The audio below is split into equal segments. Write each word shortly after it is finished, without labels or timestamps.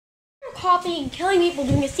copying and killing people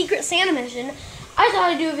doing a secret Santa mission, I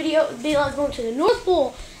thought I'd do a video be like going to the North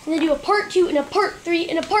Pole and then do a part 2 and a part 3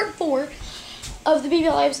 and a part 4 of the Baby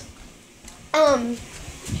Lives.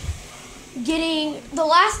 Getting the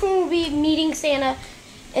last one will be meeting Santa,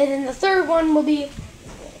 and then the third one will be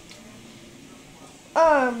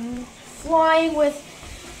flying with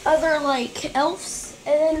other like elves,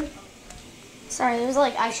 and then sorry, there's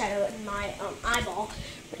like eyeshadow in my eyeball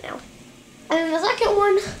right now. And then the second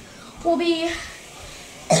one will be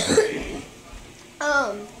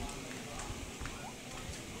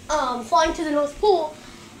flying to the North Pole,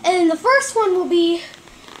 and then the first one will be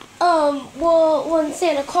when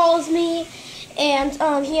Santa calls me and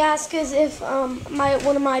he asks us if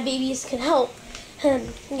one of my babies can help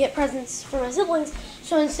him get presents for my siblings.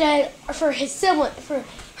 So instead, for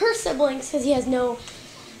her siblings, because he has none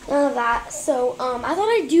of that. So I thought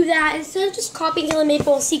I'd do that instead of just copying Killing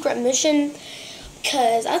Maple's secret mission,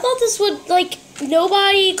 because I thought this would, like,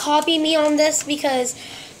 nobody copy me on this, because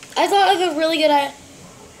I thought of a really good idea.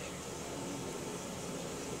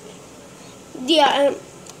 Yeah,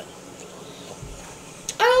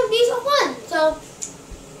 I would be so fun. So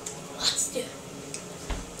let's do it.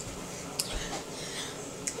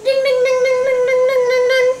 Ding ding ding ding ding ding ding ding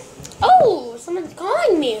ding. Oh, someone's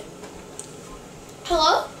calling me.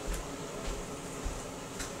 Hello?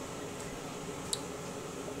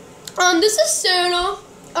 This is Santa.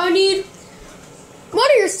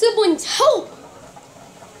 What are your siblings' help?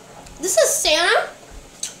 This is Santa?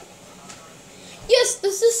 Yes,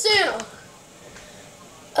 this is Santa.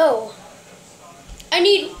 Oh. I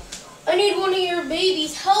need one of your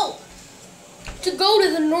babies' help to go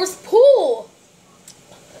to the North Pole.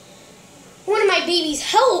 One of my babies'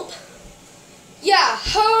 help? Yeah,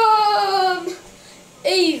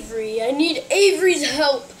 Avery. I need Avery's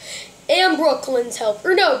help and Brooklyn's help.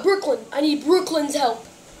 Or no, Brooklyn. I need Brooklyn's help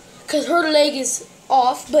because her leg is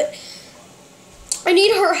off, but I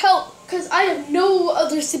need her help because I have no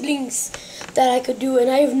other siblings that I could do, and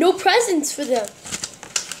I have no presents for them.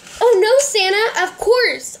 Oh no, Santa, of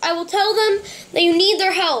course. I will tell them that you need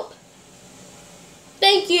their help.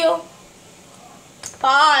 Thank you.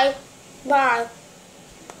 Bye. Bye.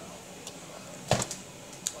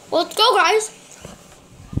 Let's go, guys.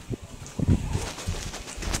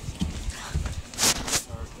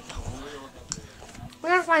 We're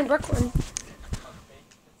gonna find Brooklyn.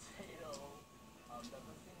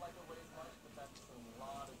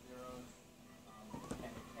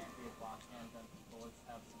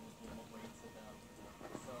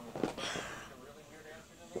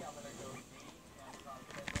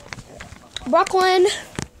 Brooklyn.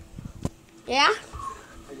 Yeah?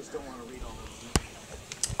 I just don't want to read all this.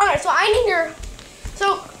 Alright, so I need your...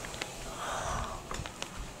 So...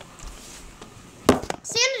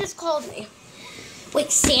 Santa just called me.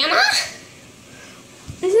 Wait, Santa?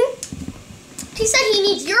 Mm-hmm. He said he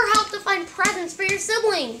needs your help to find presents for your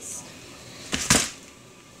siblings.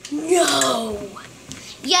 No.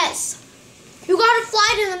 Yes. You gotta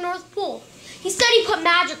fly to the North Pole. He said he put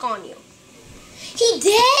magic on you. He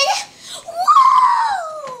did?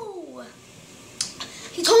 Whoa!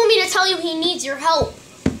 He told me to tell you he needs your help.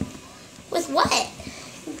 With what?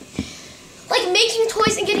 Like making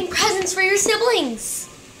toys and getting presents for your siblings.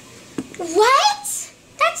 What?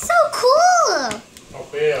 That's so cool. Oh,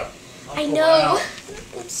 yeah. I know.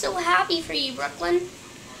 I'm so happy for you, Brooklyn.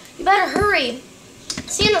 You better hurry.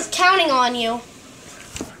 Santa's counting on you.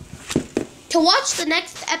 To watch the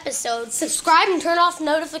next episode, subscribe and turn off the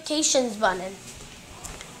notifications button.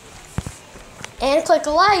 And click a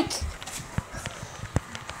like.